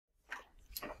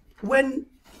when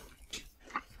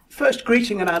first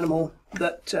greeting an animal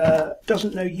that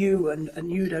doesn't know you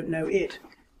and you don't know it,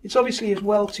 it's obviously as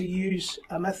well to use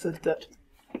a method that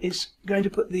is going to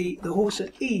put the horse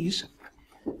at ease.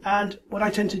 And what I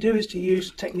tend to do is to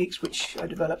use techniques which I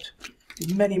developed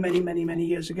many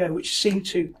years ago, which seem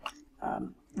to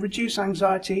reduce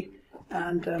anxiety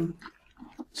and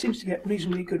seems to get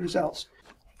reasonably good results.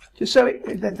 Just so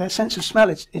their sense of smell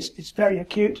is very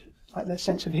acute, like their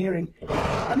sense of hearing.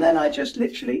 And then I just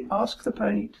literally ask the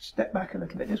pony to step back a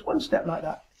little bit, just one step like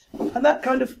that. And that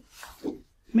kind of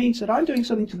means that I'm doing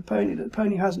something to the pony that the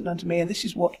pony hasn't done to me, and this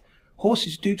is what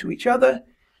horses do to each other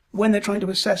when they're trying to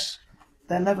assess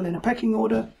their level in a pecking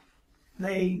order.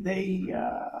 They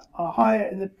are higher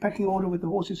in the pecking order with the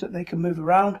horses that they can move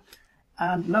around,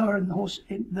 and lower in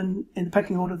the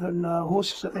pecking order than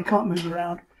horses that they can't move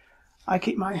around. I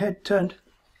keep my head turned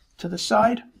to the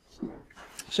side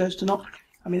so as to not,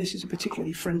 I mean, this is a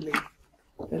particularly friendly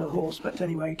little horse, but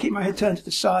anyway, keep my head turned to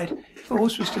the side. If a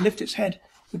horse was to lift its head,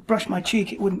 it would brush my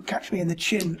cheek, it wouldn't catch me in the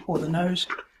chin or the nose.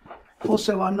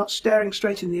 Also, I'm not staring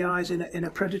straight in the eyes in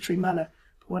a predatory manner.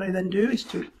 What I then do is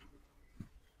to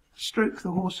stroke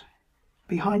the horse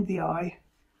behind the eye,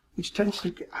 which tends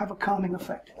to have a calming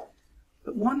effect.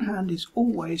 But one hand is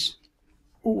always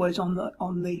on the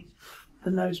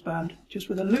noseband, just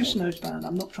with a loose noseband.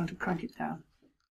 I'm not trying to crank it down.